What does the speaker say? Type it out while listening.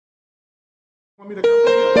Want me to come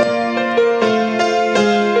to you?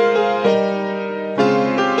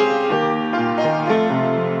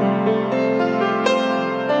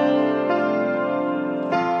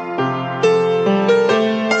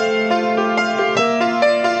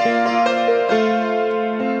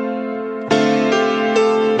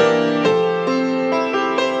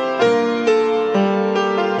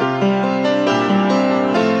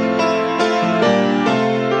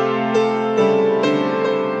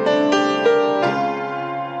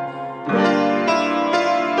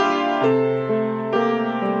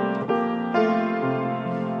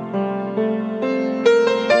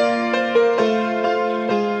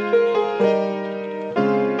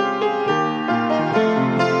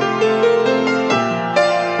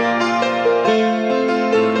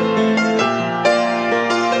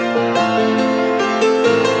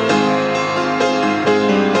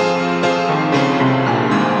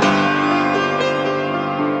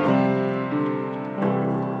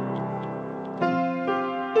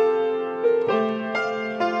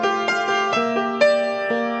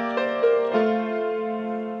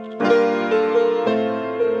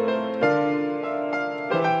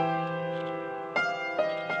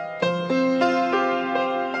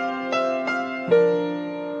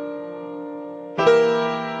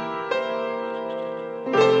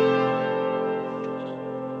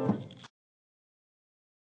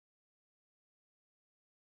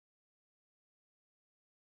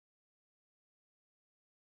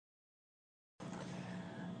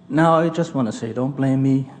 Now, I just want to say, don't blame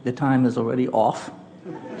me. The time is already off.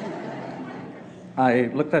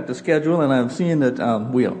 I looked at the schedule and I'm seeing that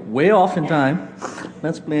we are way off in time.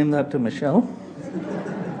 Let's blame that to Michelle.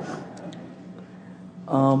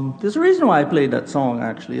 There's a reason why I played that song,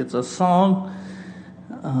 actually. It's a song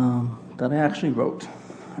that I actually wrote.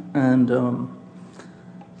 And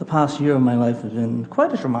the past year of my life has been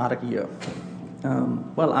quite a dramatic year.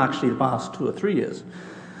 Well, actually, the past 2 or 3 years.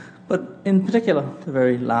 But in particular, the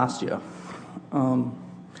very last year. And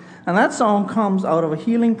that song comes out of a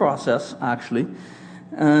healing process, actually.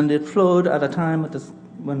 And it flowed at a time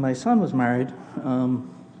when my son was married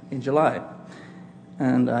in July.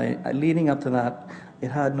 And leading up to that,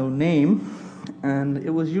 it had no name. And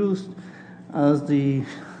it was used as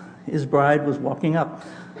his bride was walking up.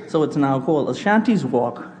 So it's now called a Shanty's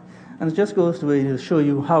Walk. And it just goes to show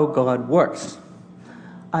you how God works.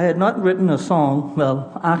 I had not written a song.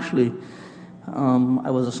 Well, actually, I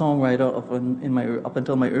was a songwriter up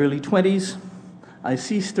until my early 20s. I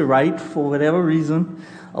ceased to write for whatever reason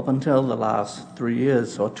up until the last 3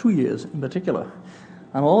 years, or 2 years in particular.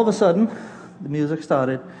 And all of a sudden, the music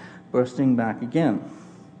started bursting back again.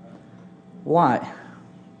 Why?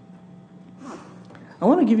 I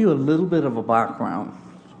want to give you a little bit of a background.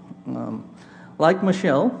 Like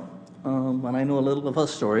Michelle, and I know a little of her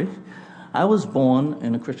story, I was born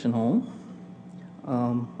in a Christian home.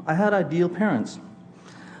 I had ideal parents.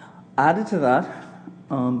 Added to that,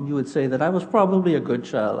 you would say that I was probably a good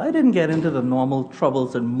child. I didn't get into the normal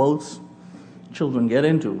troubles that most children get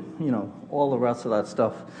into, all the rest of that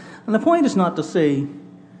stuff. And the point is not to say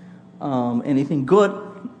anything good.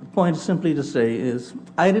 The point is simply to say is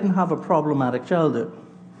I didn't have a problematic childhood.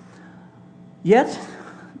 Yet,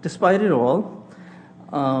 despite it all,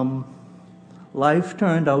 life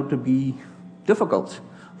turned out to be difficult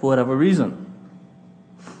for whatever reason.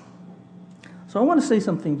 So I want to say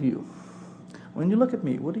something to you. When you look at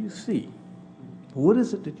me, what do you see? What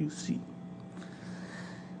is it that you see?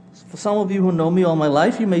 For some of you who know me all my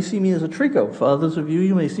life, you may see me as a Treco. For others of you,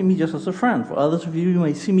 you may see me just as a friend. For others of you, you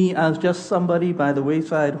may see me as just somebody by the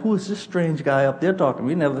wayside. Who is this strange guy up there talking?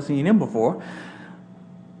 We've never seen him before.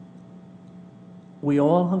 We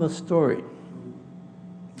all have a story,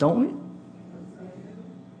 don't we?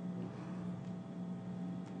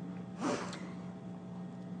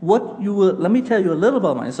 Let me tell you a little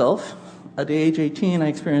about myself. At the age 18, I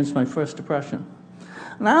experienced my first depression.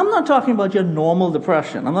 Now, I'm not talking about your normal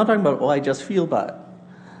depression. I'm not talking about, I just feel bad.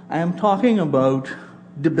 I am talking about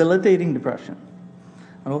debilitating depression.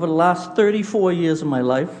 And over the last 34 years of my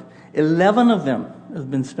life, 11 of them have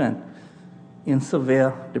been spent in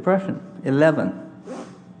severe depression. 11.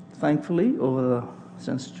 Thankfully,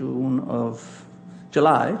 since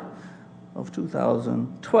July of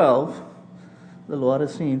 2012, the Lord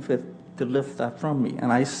has seen fit to lift that from me.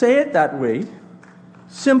 And I say it that way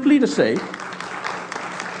simply to say,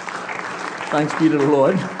 thanks be to the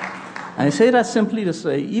Lord. And I say that simply to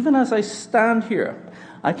say, even as I stand here,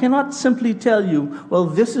 I cannot simply tell you, well,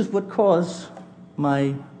 this is what caused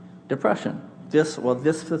my depression. This or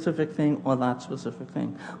this specific thing or that specific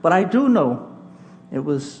thing. But I do know it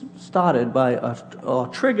was started by or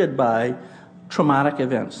triggered by traumatic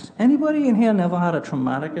events. Anybody in here never had a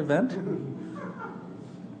traumatic event?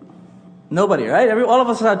 Nobody, right? All of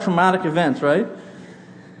us had traumatic events, right?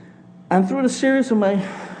 And through the series of my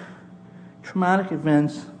traumatic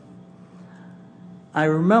events, I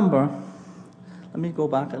remember, let me go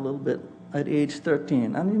back a little bit, at age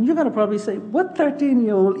 13. And you're going to probably say, what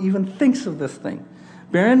 13-year-old even thinks of this thing?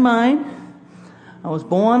 Bear in mind, I was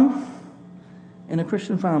born in a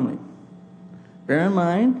Christian family. Bear in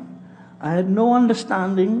mind, I had no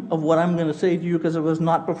understanding of what I'm going to say to you because it was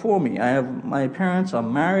not before me. My parents are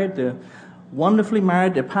married. They're wonderfully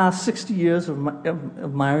married. They're past 60 years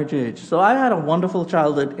of marriage age. So I had a wonderful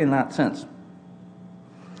childhood in that sense.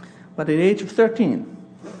 But at the age of 13,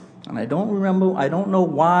 and I don't know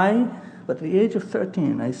why, but at the age of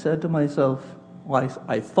 13, I said to myself,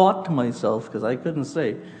 I thought to myself, because I couldn't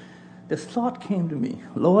say, this thought came to me,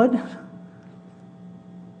 Lord,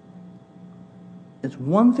 it's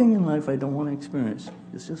one thing in life I don't want to experience.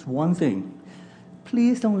 It's just one thing.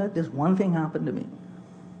 Please don't let this one thing happen to me.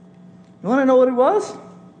 You want to know what it was?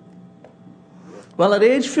 Well, at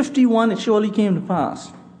age 51, it surely came to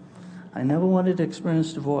pass. I never wanted to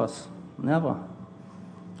experience divorce. Never.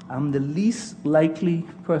 I'm the least likely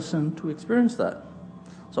person to experience that.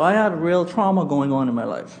 So I had real trauma going on in my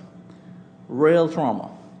life. Real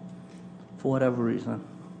trauma. For whatever reason.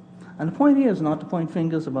 And the point here is not to point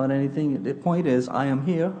fingers about anything. The point is, I am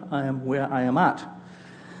here. I am where I am at.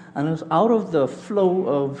 And it was out of the flow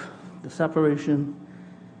of the separation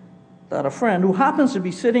that a friend who happens to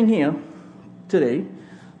be sitting here today,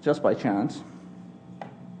 just by chance,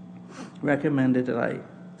 recommended that I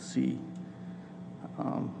see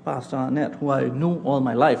Pastor Arnett, who I knew all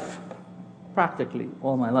my life, practically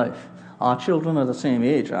all my life. Our children are the same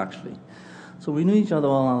age, actually. So we knew each other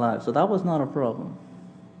all our lives, so that was not a problem.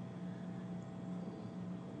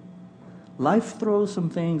 Life throws some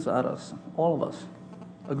things at us, all of us.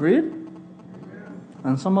 Agreed?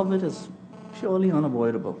 And some of it is purely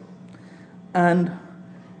unavoidable. And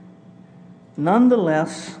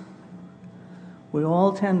nonetheless, we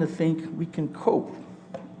all tend to think we can cope.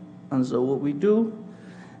 And so what we do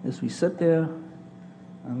is we sit there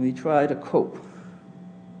and we try to cope.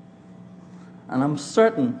 And I'm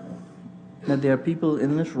certain that there are people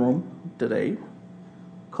in this room today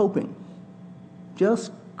coping.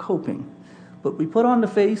 Just coping. But we put on the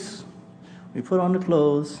face, we put on the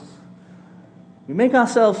clothes, we make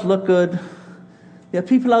ourselves look good. There are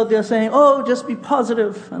people out there saying, oh, just be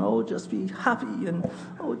positive, and oh, just be happy, and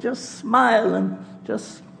oh, just smile,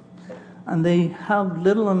 and they have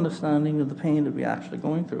little understanding of the pain that we're actually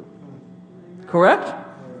going through. Correct?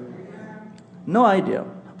 No idea.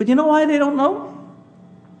 But you know why they don't know?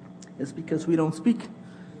 It's because we don't speak,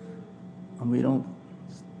 and we don't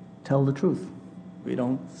tell the truth. We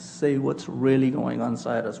don't say what's really going on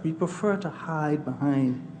inside us. We prefer to hide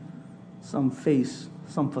behind some face,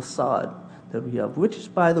 some facade that we have,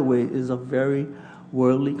 which, by the way, is a very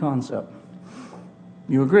worldly concept.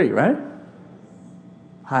 You agree, right?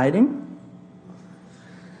 Hiding.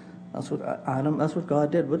 That's what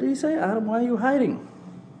God did. What did he say? Adam, why are you hiding?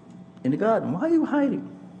 In the garden, why are you hiding?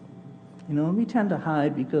 You know, we tend to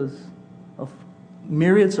hide because of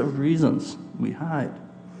myriads of reasons we hide.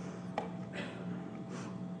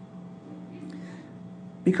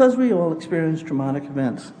 Because we all experience traumatic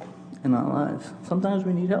events in our lives, sometimes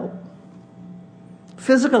we need help.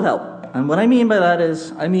 Physical help. And what I mean by that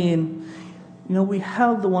is, we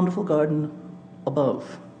have the wonderful garden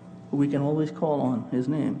above. We can always call on his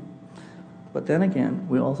name. But then again,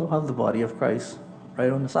 we also have the body of Christ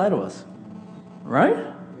right on the side of us. Right?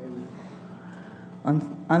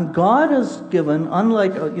 And God has given,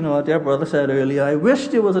 unlike, our brother said earlier, I wish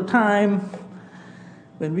there was a time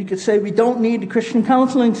when we could say we don't need the Christian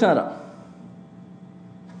Counseling Center.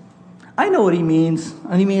 I know what he means,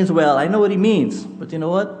 and he means well. I know what he means. But you know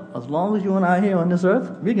what? As long as you and I are here on this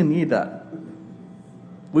earth, we can need that.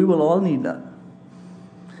 We will all need that.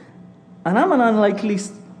 And I'm an unlikely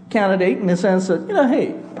candidate in the sense that,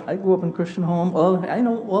 hey, I grew up in a Christian home.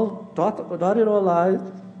 Dotted all I's.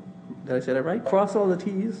 Did I say that right? Cross all the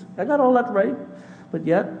T's. I got all that right. But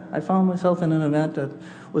yet, I found myself in an event that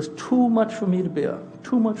was too much for me to bear,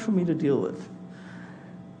 too much for me to deal with.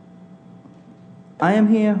 I am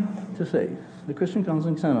here to say the Christian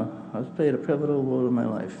Counseling Center has played a pivotal role in my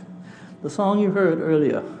life. The song you heard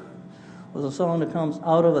earlier was a song that comes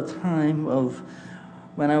out of a time of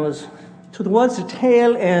when I was towards the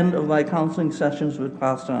tail end of my counseling sessions with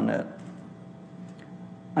Pastor Arnett.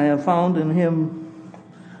 I have found in him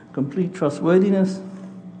complete trustworthiness.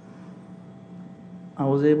 I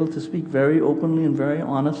was able to speak very openly and very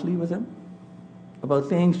honestly with him about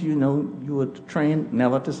things you were trained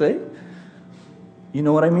never to say. You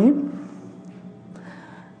know what I mean?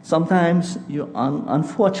 Sometimes,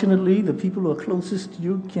 unfortunately, the people who are closest to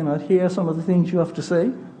you cannot hear some of the things you have to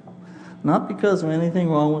say. Not because there's anything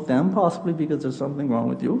wrong with them, possibly because there's something wrong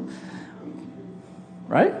with you.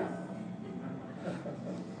 Right?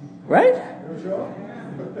 Right?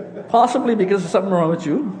 Possibly because there's something wrong with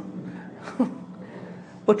you.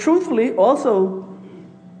 But truthfully, also,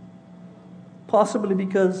 possibly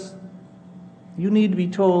because you need to be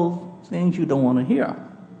told things you don't want to hear.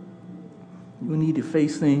 You need to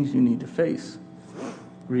face things you need to face.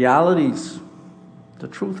 Realities, the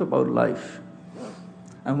truth about life.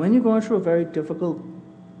 And when you're going through a very difficult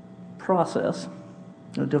process,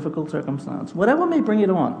 a difficult circumstance, whatever may bring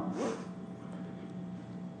it on,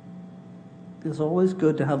 it's always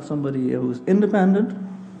good to have somebody who's independent,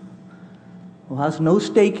 who has no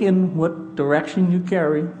stake in what direction you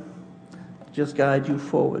carry, just guide you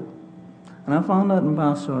forward. And I found that in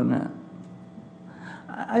Pastor Arnett.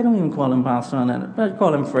 I don't even call him Pastor Arnett. I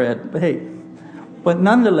call him Fred. But hey, but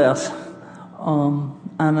nonetheless, and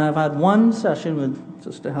I've had one session with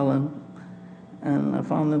Sister Helen, and I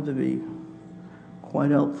found them to be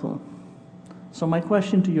quite helpful. So my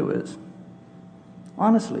question to you is,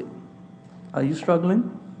 honestly, are you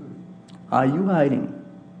struggling? Are you hiding?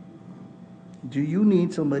 Do you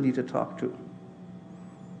need somebody to talk to?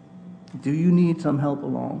 Do you need some help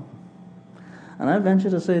along? And I venture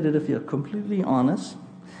to say that if you're completely honest,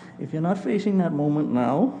 if you're not facing that moment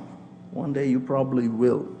now, one day you probably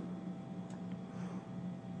will.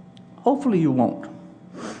 Hopefully you won't.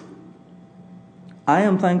 I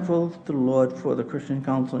am thankful to the Lord for the Christian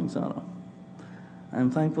Counseling Center. I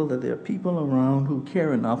am thankful that there are people around who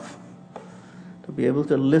care enough to be able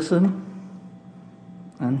to listen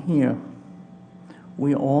and hear.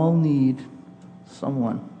 We all need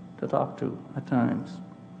someone to talk to at times.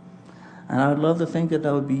 And I would love to think that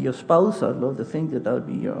would be your spouse. I'd love to think that would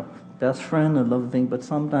be your best friend. I'd love to think, but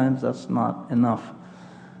sometimes that's not enough.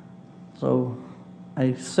 So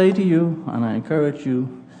I say to you, and I encourage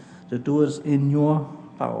you, to do what's in your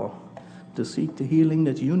power to seek the healing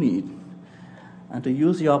that you need and to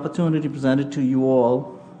use the opportunity presented to you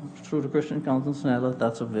all through the Christian Counseling Center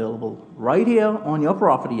that's available right here on your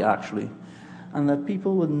property, actually, and that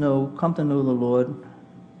people would come to know the Lord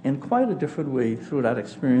in quite a different way through that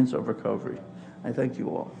experience of recovery. I thank you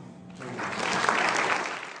all.